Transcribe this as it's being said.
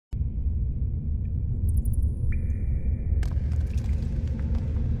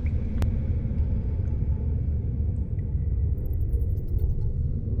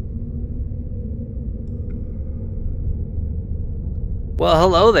Well,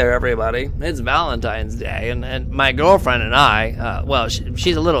 hello there, everybody. It's Valentine's Day, and my girlfriend and I, well,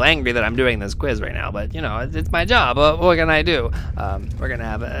 she's a little angry that I'm doing this quiz right now, but, you know, it's my job. What can I do? We're going to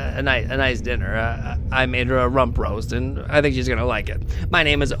have a nice dinner. I made her a rump roast, and I think she's going to like it. My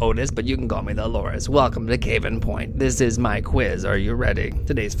name is Otis, but you can call me the Loris. Welcome to Caven Point. This is my quiz. Are you ready?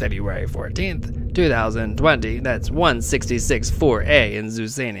 Today's February 14th, 2020. That's 166-4A in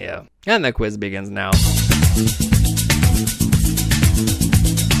Zusania. And the quiz begins now.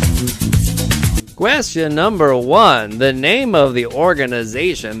 Question number 1. The name of the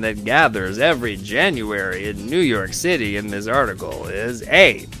organization that gathers every January in New York City in this article is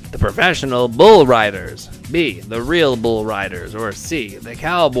A, the Professional Bull Riders, B, the Real Bull Riders, or C, the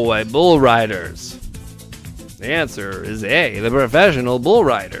Cowboy Bull Riders. The answer is A, the Professional Bull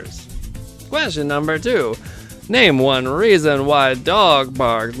Riders. Question number 2. Name one reason why dog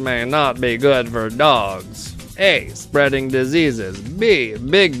parks may not be good for dogs. A, spreading diseases. B,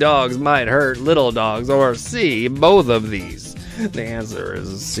 big dogs might hurt little dogs. Or C, both of these. The answer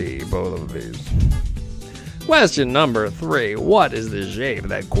is C, both of these. Question number 3. What is the shape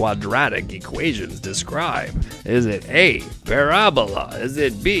that quadratic equations describe? Is it A, parabola? Is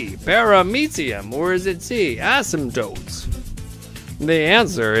it B, paramecium? Or is it C, asymptotes? The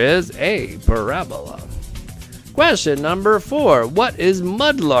answer is A, parabola. Question number 4. What is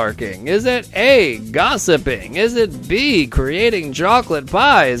mudlarking? Is it A, gossiping? Is it B, creating chocolate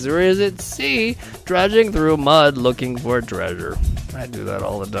pies? Or is it C, trudging through mud looking for treasure? I do that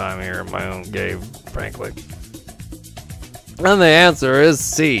all the time here in my own cave, frankly. And the answer is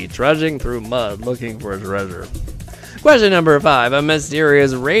C, trudging through mud looking for treasure. Question number 5. A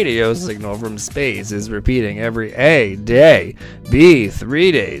mysterious radio signal from space is repeating every A, day, B,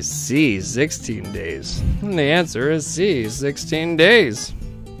 3 days, C, 16 days. And the answer is C, 16 days.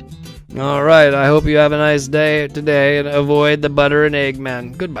 Alright, I hope you have a nice day today and avoid the butter and egg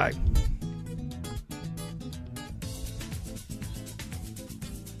man. Goodbye.